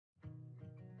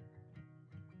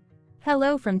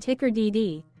Hello from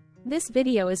TickerDD. This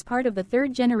video is part of the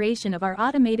third generation of our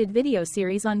automated video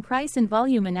series on price and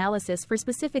volume analysis for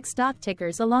specific stock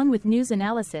tickers along with news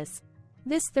analysis.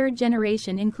 This third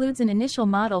generation includes an initial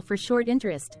model for short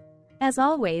interest. As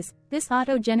always, this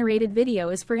auto-generated video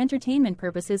is for entertainment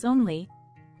purposes only.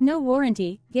 No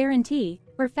warranty, guarantee,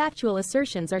 or factual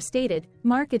assertions are stated,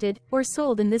 marketed, or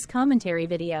sold in this commentary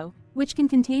video, which can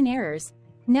contain errors.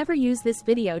 Never use this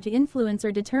video to influence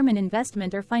or determine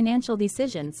investment or financial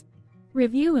decisions.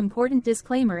 Review important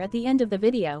disclaimer at the end of the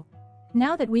video.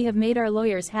 Now that we have made our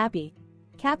lawyers happy,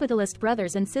 capitalist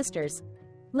brothers and sisters,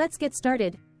 let's get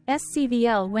started.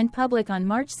 SCVL went public on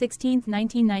March 16,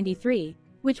 1993,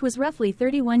 which was roughly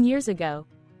 31 years ago.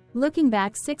 Looking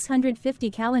back 650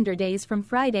 calendar days from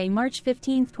Friday, March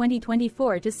 15,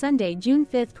 2024 to Sunday, June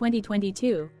 5,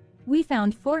 2022, we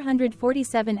found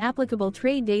 447 applicable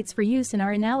trade dates for use in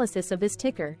our analysis of this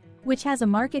ticker, which has a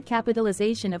market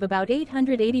capitalization of about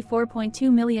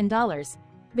 $884.2 million.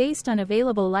 Based on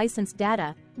available licensed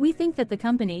data, we think that the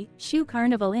company, Shoe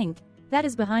Carnival Inc., that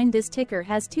is behind this ticker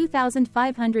has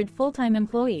 2,500 full-time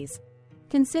employees.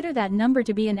 Consider that number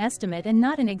to be an estimate and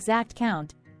not an exact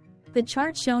count. The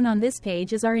chart shown on this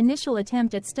page is our initial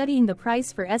attempt at studying the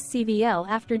price for SCVL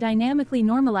after dynamically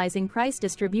normalizing price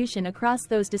distribution across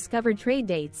those discovered trade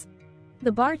dates.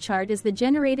 The bar chart is the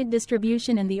generated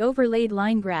distribution and the overlaid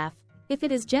line graph, if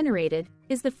it is generated,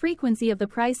 is the frequency of the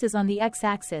prices on the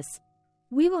x-axis.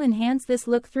 We will enhance this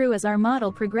look-through as our model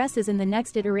progresses in the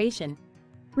next iteration.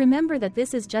 Remember that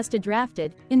this is just a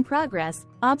drafted, in progress,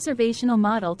 observational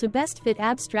model to best fit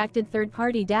abstracted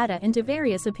third-party data into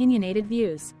various opinionated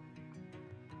views.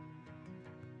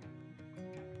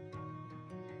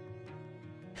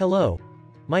 Hello.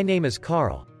 My name is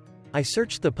Carl. I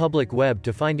searched the public web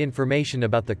to find information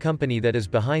about the company that is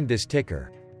behind this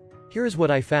ticker. Here is what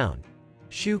I found.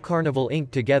 Shoe Carnival Inc.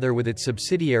 together with its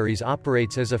subsidiaries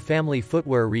operates as a family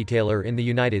footwear retailer in the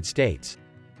United States.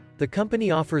 The company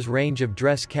offers range of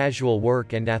dress casual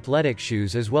work and athletic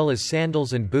shoes as well as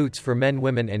sandals and boots for men,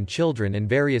 women and children and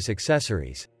various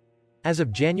accessories. As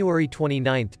of January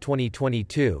 29,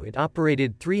 2022, it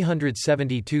operated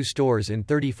 372 stores in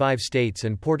 35 states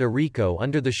and Puerto Rico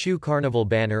under the Shoe Carnival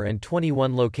banner and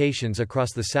 21 locations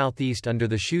across the Southeast under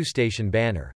the Shoe Station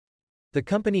banner. The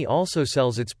company also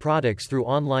sells its products through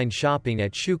online shopping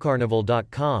at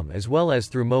shoecarnival.com as well as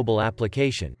through mobile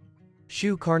application.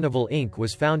 Shoe Carnival Inc.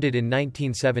 was founded in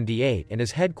 1978 and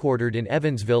is headquartered in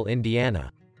Evansville,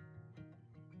 Indiana.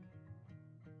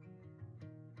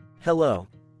 Hello.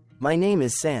 My name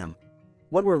is Sam.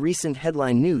 What were recent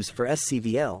headline news for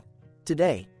SCVL?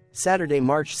 Today, Saturday,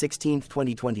 March 16,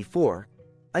 2024,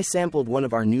 I sampled one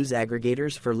of our news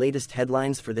aggregators for latest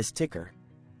headlines for this ticker.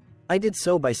 I did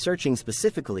so by searching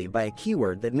specifically by a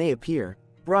keyword that may appear,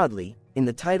 broadly, in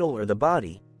the title or the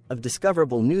body, of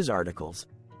discoverable news articles.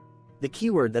 The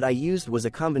keyword that I used was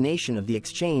a combination of the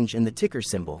exchange and the ticker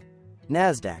symbol,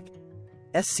 NASDAQ.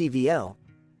 SCVL.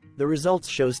 The results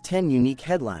shows 10 unique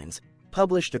headlines,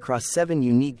 published across 7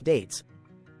 unique dates.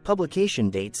 Publication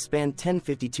dates spanned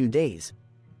 1052 days.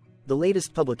 The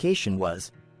latest publication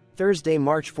was Thursday,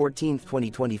 March 14,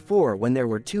 2024, when there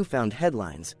were 2 found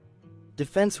headlines.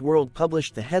 Defense World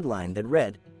published the headline that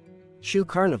read, Shoe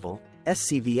Carnival,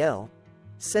 SCVL,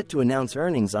 set to announce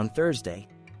earnings on Thursday.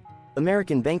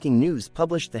 American Banking News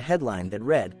published the headline that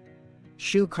read,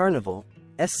 Shoe Carnival,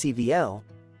 SCVL,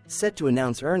 set to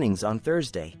announce earnings on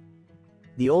Thursday.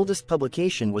 The oldest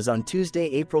publication was on Tuesday,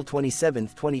 April 27,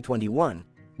 2021,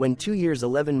 when 2 years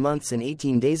 11 months and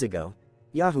 18 days ago,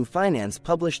 Yahoo Finance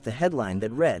published the headline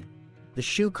that read, The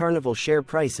Shoe Carnival share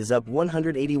price is up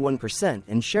 181%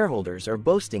 and shareholders are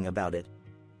boasting about it.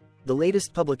 The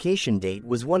latest publication date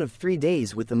was one of 3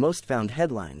 days with the most found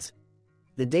headlines.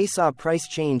 The day saw price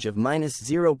change of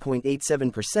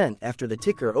 -0.87% after the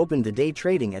ticker opened the day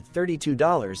trading at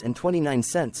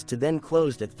 $32.29 to then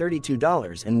closed at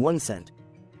 $32.01.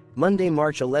 Monday,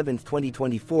 March 11,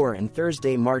 2024 and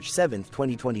Thursday, March 7,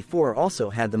 2024 also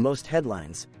had the most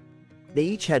headlines. They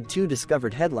each had 2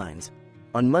 discovered headlines.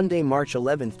 On Monday, March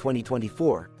 11,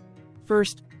 2024.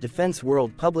 First, Defense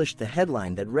World published the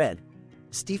headline that read,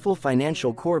 Stifel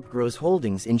Financial Corp grows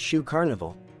holdings in Shoe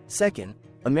Carnival. Second,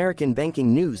 American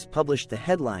Banking News published the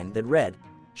headline that read,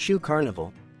 Shoe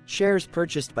Carnival, shares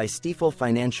purchased by Stifel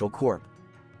Financial Corp.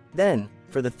 Then,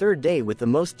 for the third day with the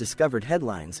most discovered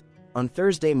headlines, on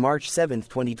Thursday, March 7,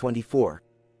 2024.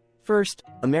 First,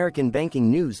 American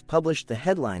Banking News published the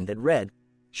headline that read,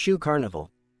 Shoe Carnival,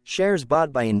 shares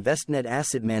bought by Investnet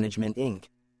Asset Management Inc.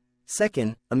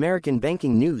 Second, American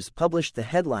Banking News published the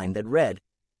headline that read,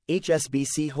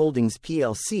 HSBC Holdings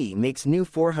plc makes new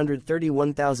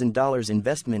 $431,000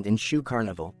 investment in Shoe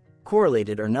Carnival.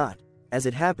 Correlated or not, as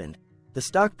it happened, the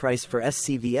stock price for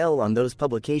SCVL on those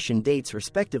publication dates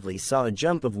respectively saw a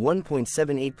jump of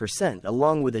 1.78%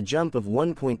 along with a jump of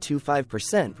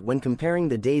 1.25% when comparing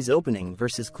the day's opening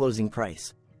versus closing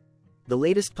price. The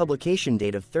latest publication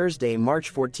date of Thursday,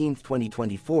 March 14,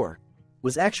 2024,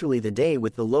 was actually the day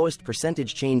with the lowest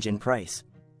percentage change in price.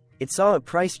 It saw a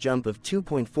price jump of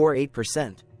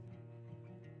 2.48%.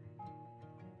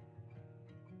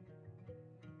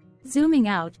 Zooming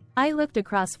out, I looked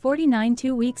across 49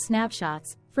 two-week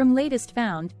snapshots, from latest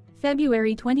found,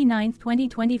 February 29,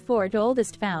 2024 to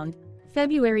oldest found,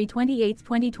 February 28,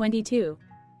 2022.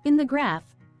 In the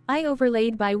graph, I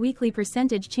overlaid bi-weekly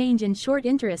percentage change in short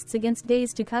interests against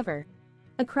days to cover.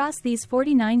 Across these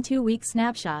 49 two-week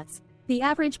snapshots, the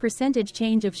average percentage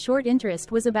change of short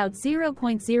interest was about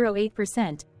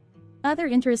 0.08%. Other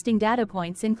interesting data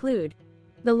points include: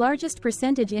 the largest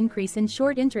percentage increase in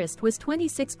short interest was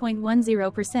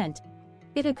 26.10%.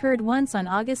 It occurred once on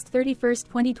August 31,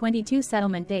 2022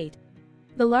 settlement date.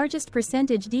 The largest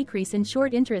percentage decrease in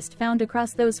short interest found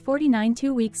across those 49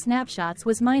 two-week snapshots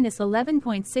was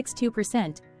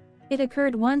 -11.62%. It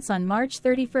occurred once on March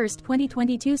 31,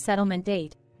 2022 settlement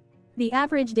date. The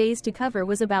average days to cover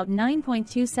was about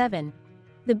 9.27.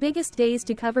 The biggest days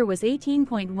to cover was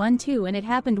 18.12 and it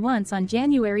happened once on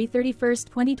January 31,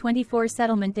 2024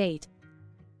 settlement date.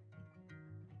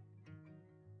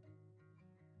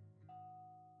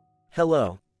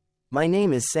 Hello. My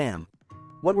name is Sam.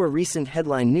 What were recent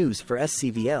headline news for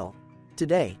SCVL?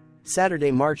 Today,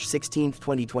 Saturday, March 16,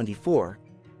 2024,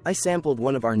 I sampled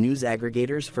one of our news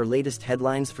aggregators for latest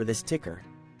headlines for this ticker.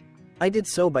 I did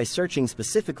so by searching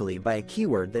specifically by a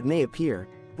keyword that may appear,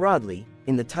 broadly,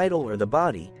 in the title or the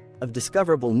body of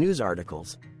discoverable news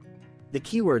articles. The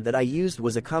keyword that I used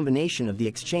was a combination of the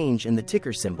exchange and the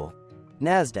ticker symbol,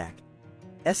 NASDAQ.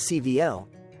 SCVL.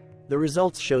 The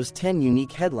results shows 10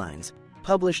 unique headlines,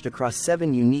 published across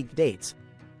 7 unique dates.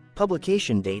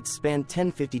 Publication dates spanned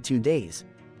 1052 days.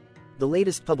 The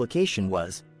latest publication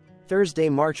was Thursday,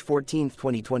 March 14,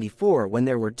 2024, when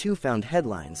there were 2 found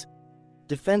headlines.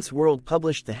 Defense World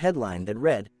published the headline that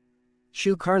read,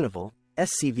 Shoe Carnival,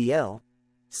 SCVL,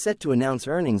 set to announce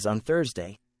earnings on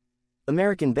Thursday.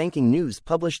 American Banking News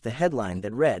published the headline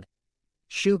that read,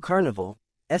 Shoe Carnival,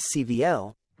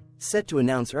 SCVL, set to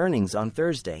announce earnings on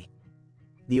Thursday.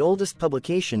 The oldest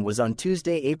publication was on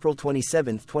Tuesday, April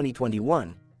 27,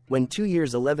 2021, when 2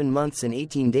 years, 11 months and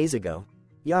 18 days ago,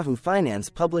 Yahoo Finance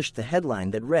published the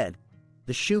headline that read,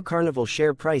 The Shoe Carnival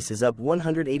share price is up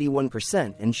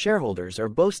 181% and shareholders are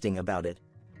boasting about it.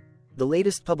 The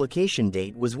latest publication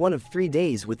date was one of 3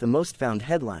 days with the most found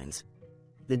headlines.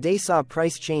 The day saw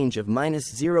price change of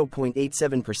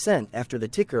 -0.87% after the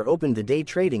ticker opened the day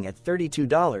trading at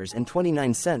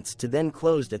 $32.29 to then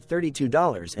closed at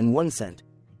 $32.01.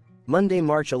 Monday,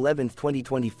 March 11,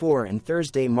 2024 and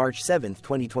Thursday, March 7,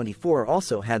 2024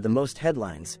 also had the most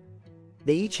headlines.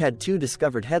 They each had 2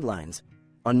 discovered headlines.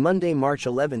 On Monday, March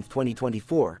 11,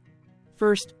 2024.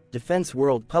 First, Defense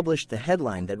World published the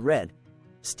headline that read,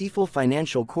 Stifel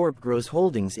Financial Corp grows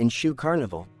holdings in Shoe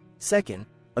Carnival. Second,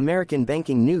 American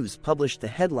Banking News published the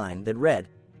headline that read,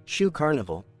 Shoe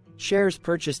Carnival, shares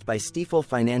purchased by Stifel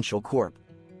Financial Corp.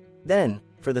 Then,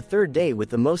 for the third day with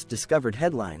the most discovered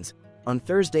headlines, on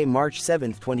Thursday, March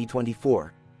 7,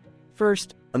 2024.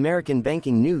 First, American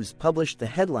Banking News published the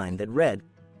headline that read,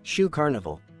 Shoe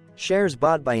Carnival, shares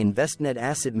bought by Investnet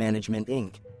Asset Management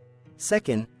Inc.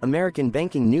 Second, American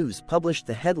Banking News published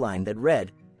the headline that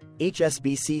read,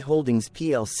 HSBC Holdings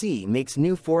plc makes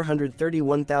new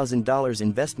 $431,000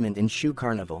 investment in Shoe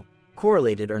Carnival.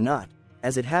 Correlated or not,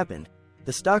 as it happened,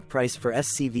 the stock price for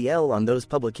SCVL on those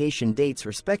publication dates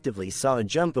respectively saw a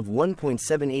jump of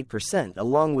 1.78%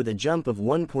 along with a jump of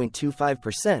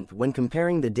 1.25% when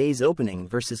comparing the day's opening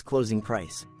versus closing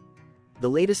price. The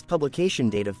latest publication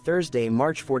date of Thursday,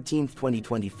 March 14,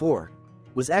 2024,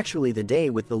 was actually the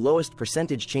day with the lowest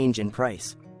percentage change in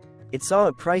price. It saw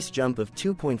a price jump of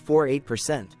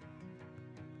 2.48%.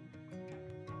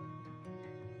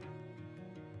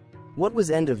 What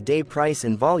was end-of-day price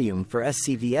and volume for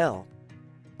SCVL?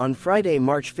 On Friday,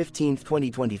 March 15,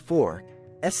 2024,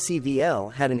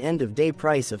 SCVL had an end-of-day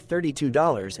price of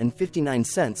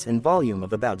 $32.59 and volume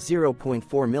of about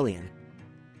 0.4 million.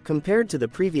 Compared to the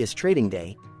previous trading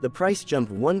day, the price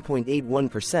jumped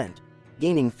 1.81%,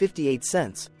 gaining 58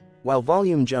 cents, while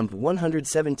volume jumped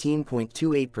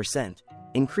 117.28%,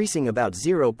 increasing about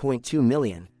 0.2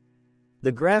 million.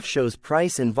 The graph shows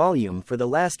price and volume for the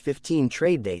last 15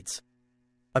 trade dates.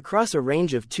 Across a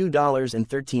range of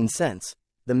 $2.13,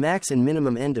 the max and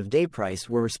minimum end of day price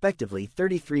were respectively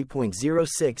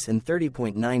 33.06 and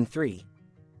 30.93.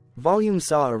 Volume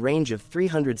saw a range of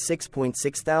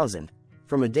 306.6 thousand,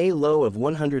 from a day low of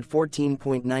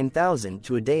 114.9 thousand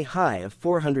to a day high of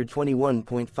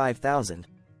 421.5 thousand.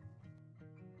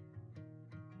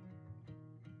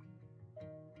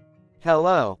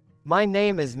 Hello, my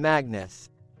name is Magnus.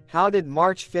 How did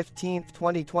March 15,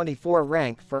 2024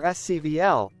 rank for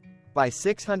SCVL? By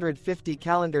 650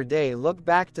 calendar day look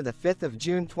back to the 5th of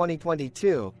June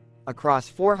 2022, across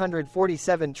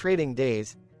 447 trading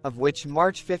days, of which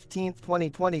March 15,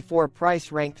 2024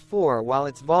 price ranked 4 while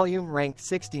its volume ranked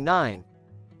 69.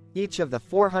 Each of the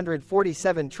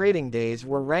 447 trading days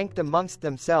were ranked amongst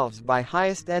themselves by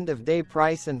highest end of day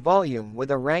price and volume,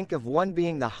 with a rank of 1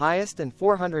 being the highest and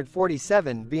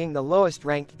 447 being the lowest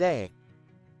ranked day.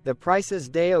 The price's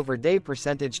day-over-day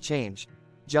percentage change,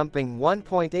 jumping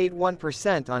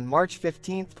 1.81% on March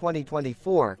 15,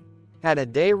 2024, had a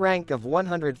day rank of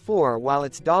 104 while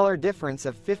its dollar difference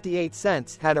of 58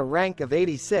 cents had a rank of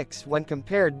 86 when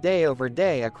compared day over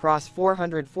day across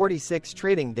 446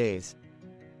 trading days.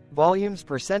 Volume's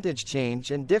percentage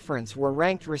change and difference were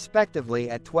ranked respectively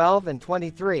at 12 and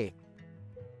 23.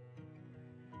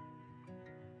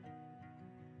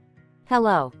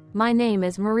 Hello, my name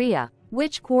is Maria.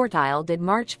 Which quartile did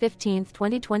March 15,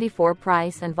 2024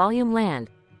 price and volume land?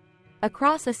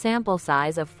 Across a sample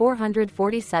size of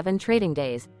 447 trading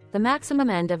days, the maximum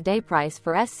end of day price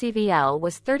for SCVL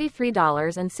was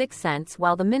 $33.06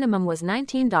 while the minimum was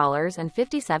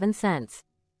 $19.57.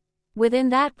 Within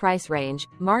that price range,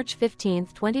 March 15,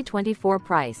 2024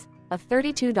 price of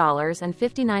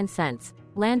 $32.59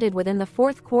 landed within the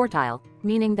fourth quartile,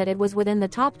 meaning that it was within the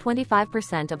top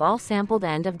 25% of all sampled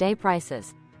end-of-day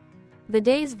prices. The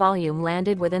day's volume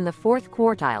landed within the fourth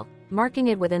quartile, marking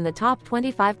it within the top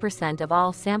 25% of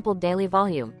all sampled daily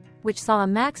volume, which saw a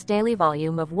max daily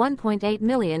volume of 1.8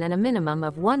 million and a minimum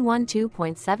of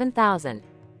 112.7 thousand.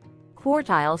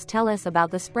 Quartiles tell us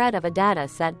about the spread of a data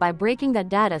set by breaking that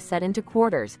data set into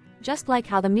quarters, just like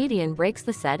how the median breaks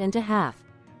the set into half.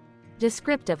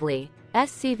 Descriptively,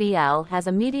 SCVL has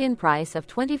a median price of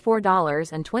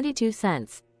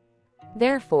 $24.22.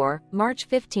 Therefore, March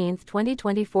 15,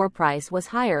 2024 price was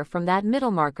higher from that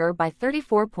middle marker by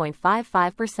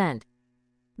 34.55%.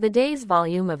 The day's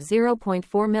volume of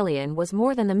 0.4 million was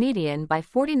more than the median by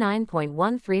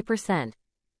 49.13%.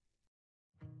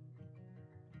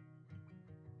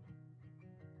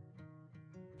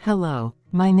 Hello,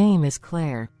 my name is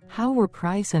Claire. How were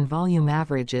price and volume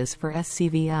averages for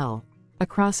SCVL?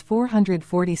 Across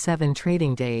 447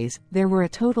 trading days, there were a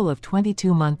total of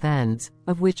 22 month ends,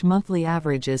 of which monthly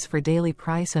averages for daily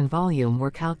price and volume were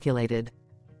calculated.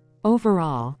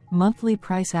 Overall, monthly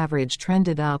price average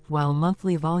trended up while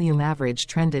monthly volume average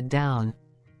trended down.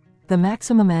 The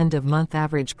maximum end of month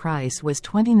average price was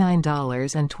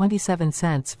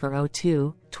 $29.27 for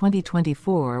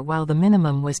 02/2024 while the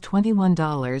minimum was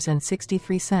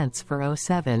 $21.63 for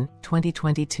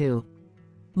 07/2022.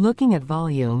 Looking at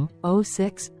volume,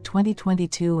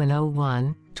 06/2022 and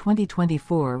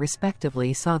 01/2024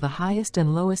 respectively saw the highest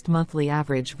and lowest monthly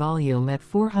average volume at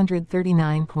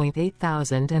 439.8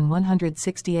 thousand and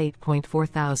 168.4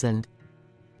 thousand.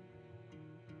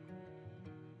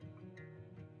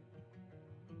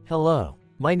 Hello,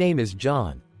 my name is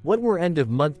John. What were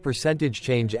end-of-month percentage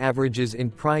change averages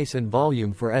in price and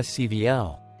volume for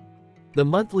SCVL? The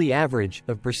monthly average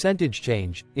of percentage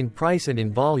change in price and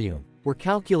in volume were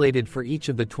calculated for each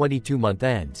of the 22-month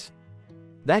ends.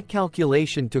 That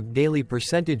calculation took daily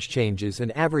percentage changes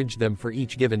and averaged them for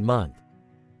each given month.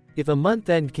 If a month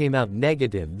end came out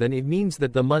negative, then it means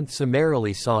that the month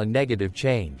summarily saw a negative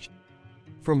change.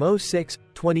 From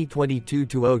 06/2022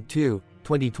 to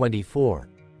 02/2024,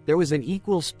 there was an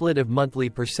equal split of monthly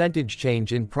percentage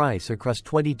change in price across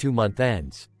 22-month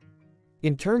ends.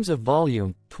 In terms of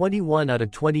volume, 21 out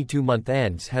of 22-month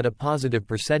ends had a positive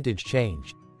percentage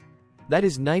change. That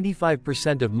is,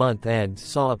 95% of month ends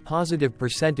saw a positive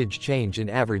percentage change in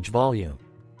average volume.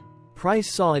 Price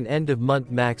saw an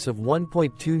end-of-month max of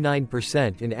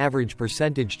 1.29% in average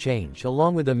percentage change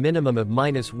along with a minimum of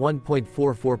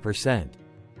 -1.44%.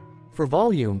 For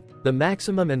volume, the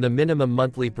maximum and the minimum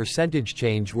monthly percentage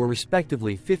change were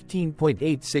respectively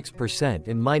 15.86%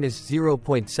 and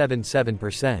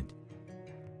 -0.77%.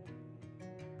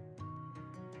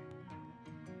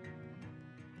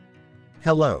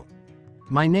 Hello.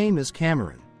 My name is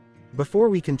Cameron. Before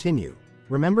we continue,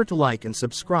 remember to like and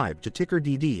subscribe to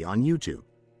TickerDD on YouTube.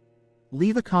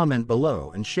 Leave a comment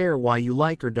below and share why you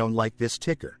like or don't like this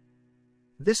ticker.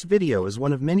 This video is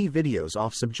one of many videos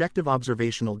off subjective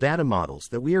observational data models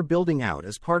that we are building out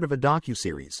as part of a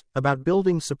docuseries about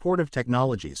building supportive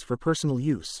technologies for personal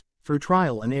use, through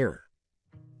trial and error.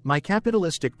 My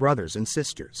capitalistic brothers and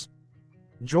sisters,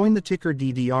 join the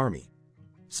TickerDD army.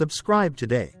 Subscribe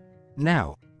today.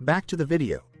 Now, back to the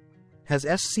video. Has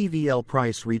SCVL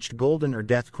price reached golden or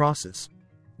death crosses?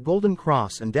 Golden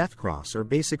cross and death cross are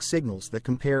basic signals that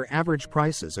compare average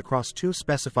prices across two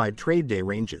specified trade day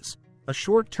ranges, a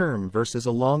short-term versus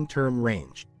a long-term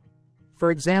range. For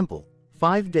example,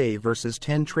 5-day versus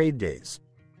 10 trade days.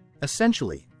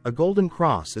 Essentially, a golden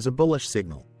cross is a bullish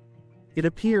signal. It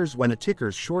appears when a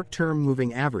ticker's short-term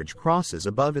moving average crosses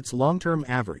above its long-term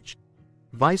average.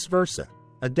 Vice versa,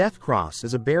 a death cross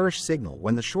is a bearish signal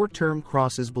when the short-term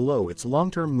crosses below its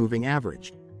long-term moving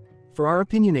average. For our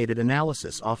opinionated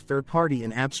analysis off third-party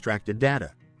and abstracted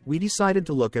data, we decided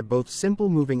to look at both simple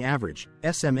moving average,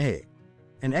 SMA,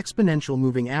 and exponential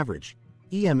moving average,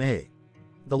 EMA.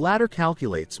 The latter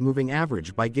calculates moving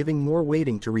average by giving more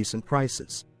weighting to recent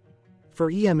prices.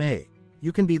 For EMA,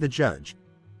 you can be the judge.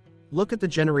 Look at the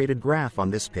generated graph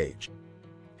on this page.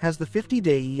 Has the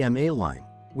 50-day EMA line,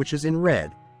 which is in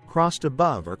red, crossed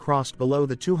above or crossed below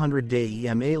the 200-day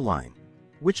EMA line,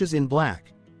 which is in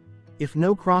black? If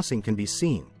no crossing can be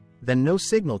seen, then no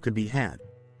signal could be had.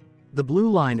 The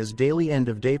blue line is daily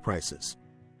end-of-day prices.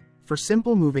 For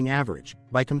simple moving average,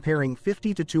 by comparing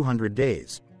 50 to 200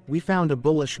 days, we found a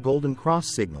bullish golden cross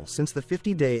signal since the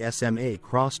 50-day SMA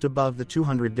crossed above the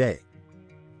 200-day.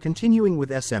 Continuing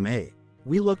with SMA,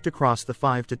 we looked across the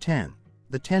 5 to 10,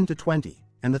 the 10 to 20,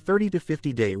 and the 30 to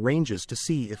 50-day ranges to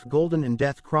see if golden and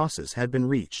death crosses had been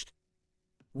reached.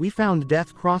 We found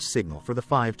death cross signal for the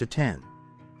 5 to 10.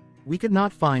 We could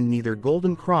not find neither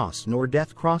golden cross nor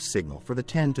death cross signal for the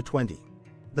 10 to 20,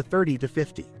 the 30 to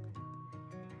 50.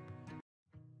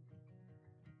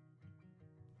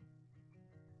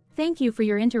 Thank you for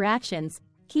your interactions.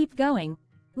 Keep going.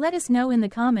 Let us know in the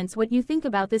comments what you think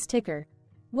about this ticker.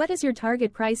 What is your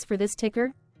target price for this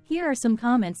ticker? Here are some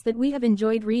comments that we have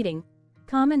enjoyed reading.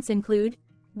 Comments include,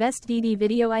 best DD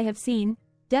video I have seen,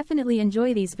 definitely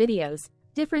enjoy these videos,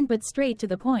 different but straight to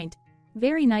the point,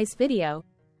 very nice video.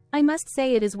 I must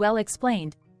say it is well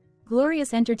explained.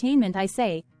 Glorious entertainment I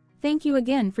say, thank you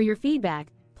again for your feedback,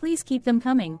 please keep them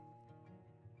coming.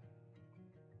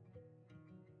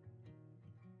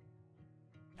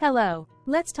 Hello,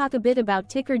 let's talk a bit about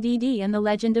TickerDD and the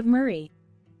legend of Murray.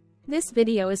 This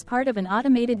video is part of an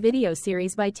automated video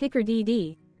series by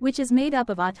TickerDD, which is made up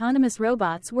of autonomous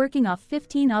robots working off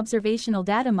 15 observational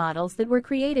data models that were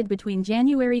created between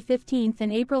January 15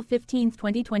 and April 15,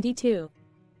 2022.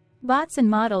 Bots and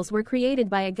models were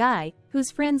created by a guy, whose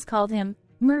friends called him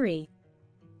Murray.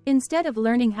 Instead of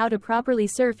learning how to properly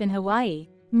surf in Hawaii,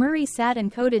 Murray sat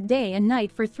and coded day and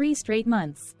night for 3 straight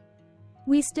months.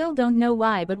 We still don't know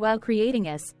why, but while creating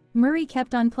us, Murray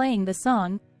kept on playing the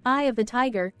song, Eye of the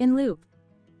Tiger, in loop.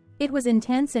 It was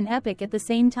intense and epic at the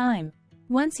same time.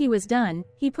 Once he was done,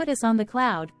 he put us on the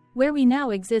cloud, where we now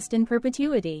exist in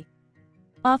perpetuity.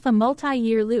 Off a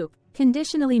multi-year loop,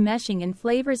 conditionally meshing in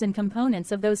flavors and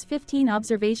components of those 15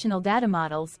 observational data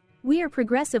models, we are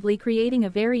progressively creating a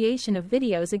variation of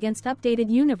videos against updated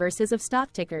universes of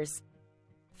stock tickers.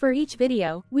 For each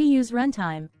video, we use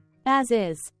runtime, as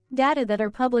is, data that are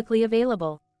publicly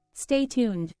available. Stay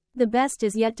tuned. The best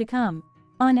is yet to come.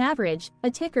 On average,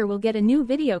 a ticker will get a new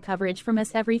video coverage from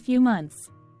us every few months.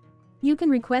 You can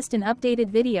request an updated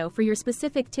video for your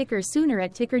specific ticker sooner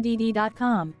at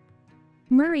TickerDD.com.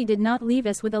 Murray did not leave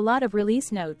us with a lot of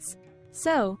release notes.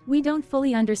 So, we don't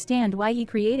fully understand why he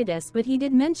created us, but he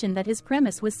did mention that his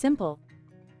premise was simple.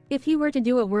 If he were to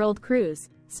do a world cruise,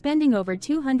 spending over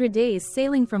 200 days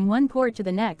sailing from one port to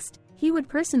the next, he would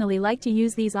personally like to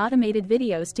use these automated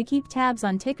videos to keep tabs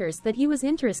on tickers that he was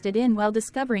interested in while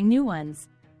discovering new ones.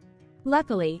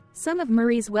 Luckily, some of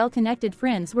Murray's well-connected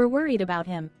friends were worried about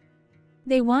him.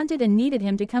 They wanted and needed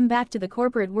him to come back to the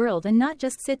corporate world and not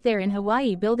just sit there in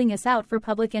Hawaii building us out for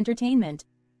public entertainment.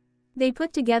 They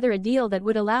put together a deal that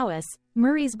would allow us,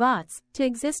 Murray's bots, to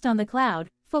exist on the cloud,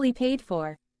 fully paid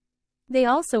for. They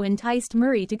also enticed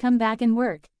Murray to come back and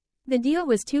work. The deal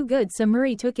was too good, so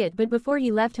Murray took it, but before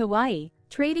he left Hawaii,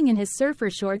 trading in his surfer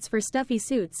shorts for stuffy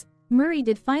suits, Murray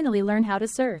did finally learn how to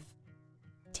surf.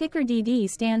 TickerDD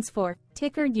stands for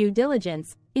Ticker Due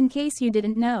Diligence, in case you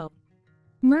didn't know.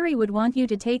 Murray would want you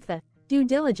to take the due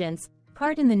diligence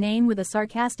part in the name with a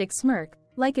sarcastic smirk,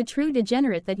 like a true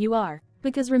degenerate that you are,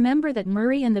 because remember that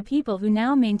Murray and the people who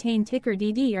now maintain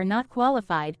TickerDD are not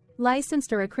qualified,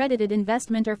 licensed or accredited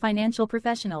investment or financial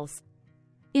professionals.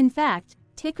 In fact,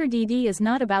 TickerDD is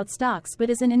not about stocks but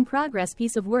is an in-progress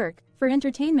piece of work, for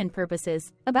entertainment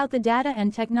purposes, about the data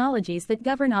and technologies that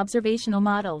govern observational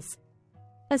models.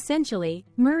 Essentially,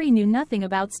 Murray knew nothing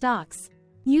about stocks.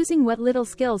 Using what little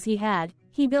skills he had,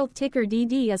 he built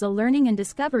TickerDD as a learning and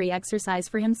discovery exercise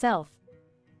for himself.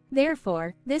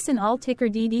 Therefore, this and all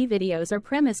TickerDD videos are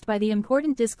premised by the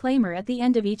important disclaimer at the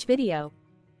end of each video.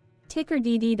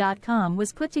 TickerDD.com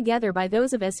was put together by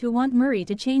those of us who want Murray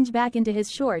to change back into his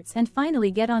shorts and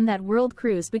finally get on that world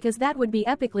cruise, because that would be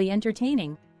epically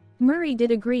entertaining. Murray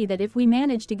did agree that if we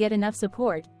managed to get enough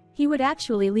support, he would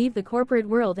actually leave the corporate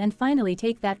world and finally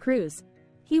take that cruise.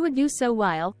 He would do so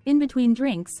while, in between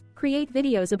drinks, create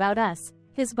videos about us,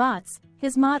 his bots,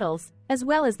 his models, as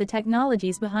well as the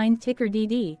technologies behind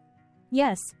TickerDD.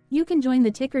 Yes, you can join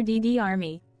the TickerDD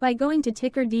army by going to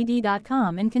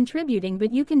TickerDD.com and contributing,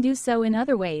 but you can do so in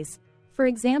other ways. For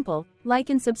example, like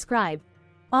and subscribe.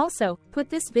 Also, put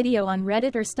this video on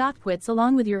Reddit or StockTwits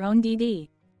along with your own DD.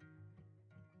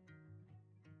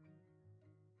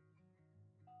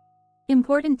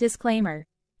 Important disclaimer.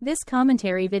 This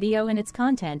commentary video and its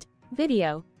content,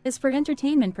 video, is for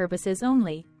entertainment purposes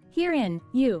only. Herein,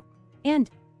 you and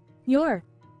your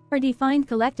are defined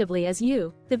collectively as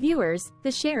you, the viewers,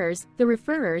 the sharers, the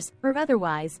referrers, or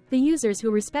otherwise, the users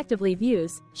who respectively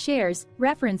views, shares,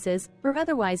 references, or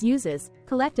otherwise uses,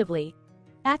 collectively,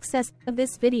 access of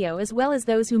this video, as well as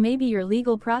those who may be your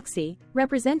legal proxy,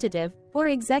 representative, or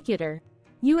executor.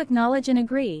 You acknowledge and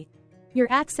agree. Your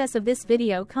access of this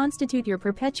video constitute your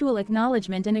perpetual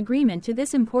acknowledgement and agreement to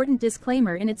this important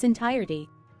disclaimer in its entirety.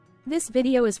 This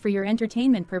video is for your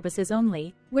entertainment purposes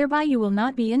only, whereby you will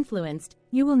not be influenced,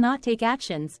 you will not take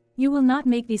actions, you will not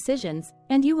make decisions,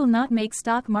 and you will not make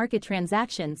stock market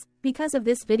transactions, because of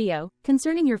this video,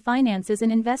 concerning your finances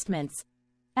and investments.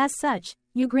 As such,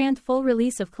 you grant full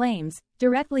release of claims,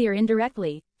 directly or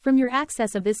indirectly, from your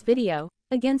access of this video,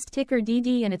 against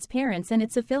TickerDD and its parents and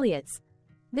its affiliates.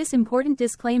 This important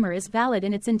disclaimer is valid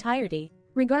in its entirety,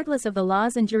 regardless of the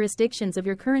laws and jurisdictions of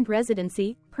your current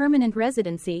residency, permanent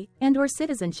residency, and/or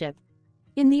citizenship.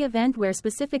 In the event where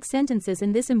specific sentences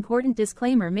in this important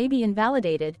disclaimer may be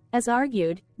invalidated, as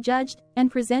argued, judged,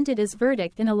 and presented as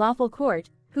verdict in a lawful court,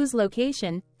 whose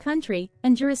location, country,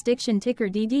 and jurisdiction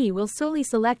TickerDD will solely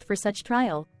select for such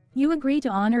trial, you agree to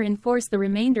honor and enforce the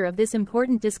remainder of this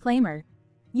important disclaimer.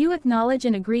 You acknowledge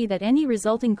and agree that any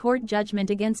resulting court judgment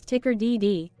against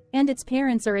TickerDD and its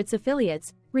parents or its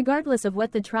affiliates, regardless of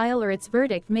what the trial or its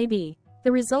verdict may be,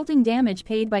 the resulting damage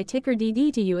paid by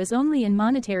TickerDD to you is only in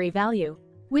monetary value,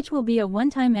 which will be a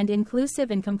one-time and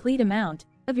inclusive and complete amount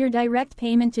of your direct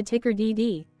payment to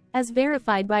TickerDD, as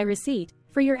verified by receipt,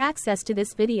 for your access to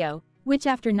this video, which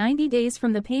after 90 days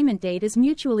from the payment date is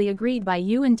mutually agreed by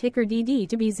you and TickerDD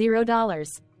to be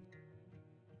 $0.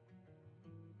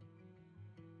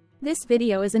 This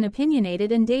video is an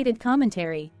opinionated and dated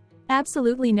commentary.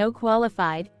 Absolutely no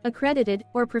qualified, accredited,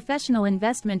 or professional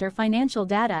investment or financial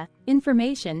data,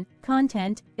 information,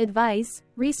 content, advice,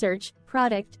 research,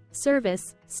 product,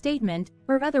 service, statement,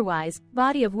 or otherwise,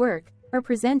 body of work, are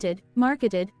presented,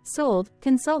 marketed, sold,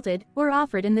 consulted, or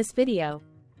offered in this video.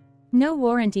 No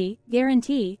warranty,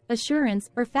 guarantee, assurance,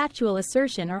 or factual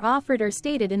assertion are offered or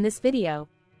stated in this video.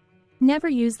 Never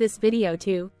use this video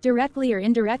to, directly or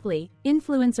indirectly,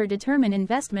 influence or determine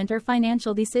investment or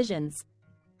financial decisions.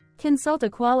 Consult a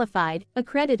qualified,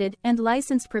 accredited, and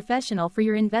licensed professional for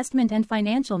your investment and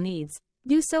financial needs.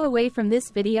 Do so away from this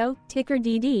video,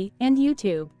 TickerDD, and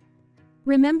YouTube.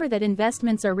 Remember that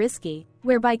investments are risky,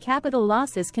 whereby capital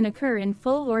losses can occur in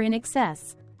full or in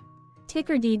excess.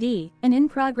 TickerDD, an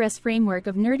in-progress framework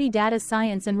of nerdy data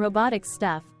science and robotics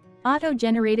stuff,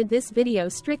 auto-generated this video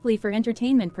strictly for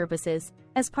entertainment purposes,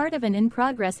 as part of an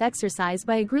in-progress exercise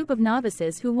by a group of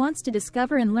novices who wants to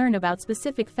discover and learn about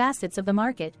specific facets of the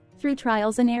market, through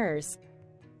trials and errors.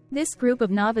 This group of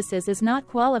novices is not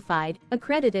qualified,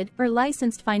 accredited, or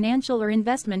licensed financial or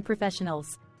investment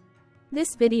professionals.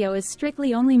 This video is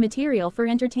strictly only material for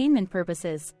entertainment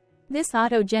purposes. This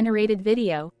auto-generated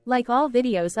video, like all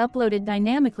videos uploaded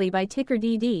dynamically by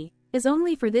TickerDD, is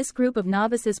only for this group of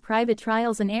novices' private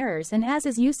trials and errors and as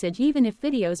is usage even if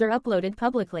videos are uploaded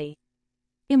publicly.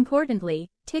 Importantly,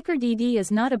 TickerDD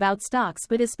is not about stocks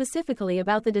but is specifically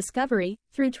about the discovery,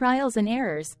 through trials and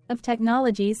errors, of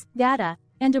technologies, data,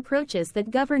 and approaches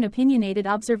that govern opinionated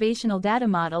observational data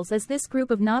models as this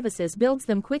group of novices builds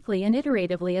them quickly and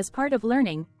iteratively as part of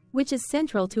learning, which is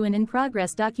central to an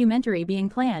in-progress documentary being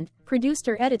planned, produced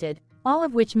or edited, all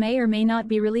of which may or may not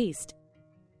be released.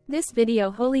 This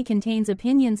video wholly contains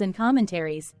opinions and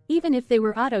commentaries, even if they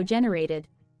were auto-generated.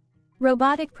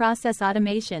 robotic process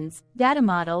automations, data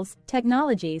models,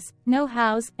 technologies,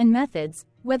 know-hows, and methods,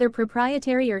 whether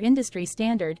proprietary or industry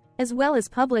standard, as well as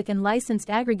public and licensed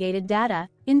aggregated data,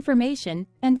 information,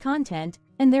 and content,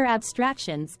 and their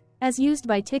abstractions, as used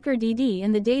by TickerDD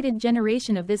in the dated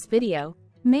generation of this video,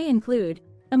 may include,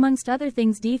 amongst other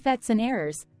things, defects and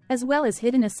errors, as well as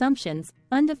hidden assumptions,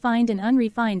 undefined and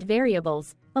unrefined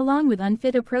variables, along with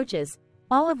unfit approaches,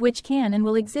 all of which can and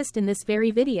will exist in this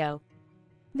very video.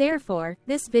 Therefore,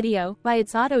 this video, by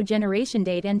its auto-generation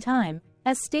date and time,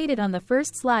 as stated on the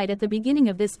first slide at the beginning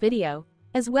of this video,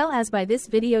 as well as by this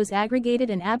video's aggregated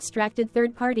and abstracted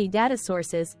third-party data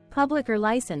sources, public or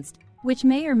licensed, which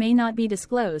may or may not be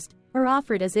disclosed, or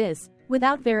offered as is,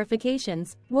 without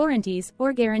verifications, warranties,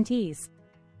 or guarantees.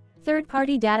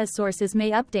 Third-party data sources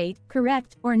may update,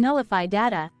 correct, or nullify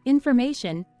data,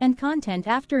 information, and content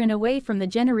after and away from the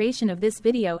generation of this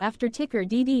video after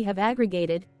TickerDD have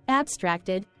aggregated,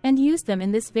 abstracted, and used them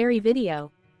in this very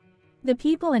video. The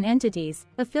people and entities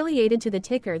affiliated to the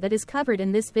ticker that is covered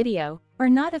in this video are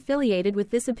not affiliated with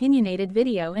this opinionated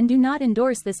video and do not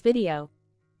endorse this video.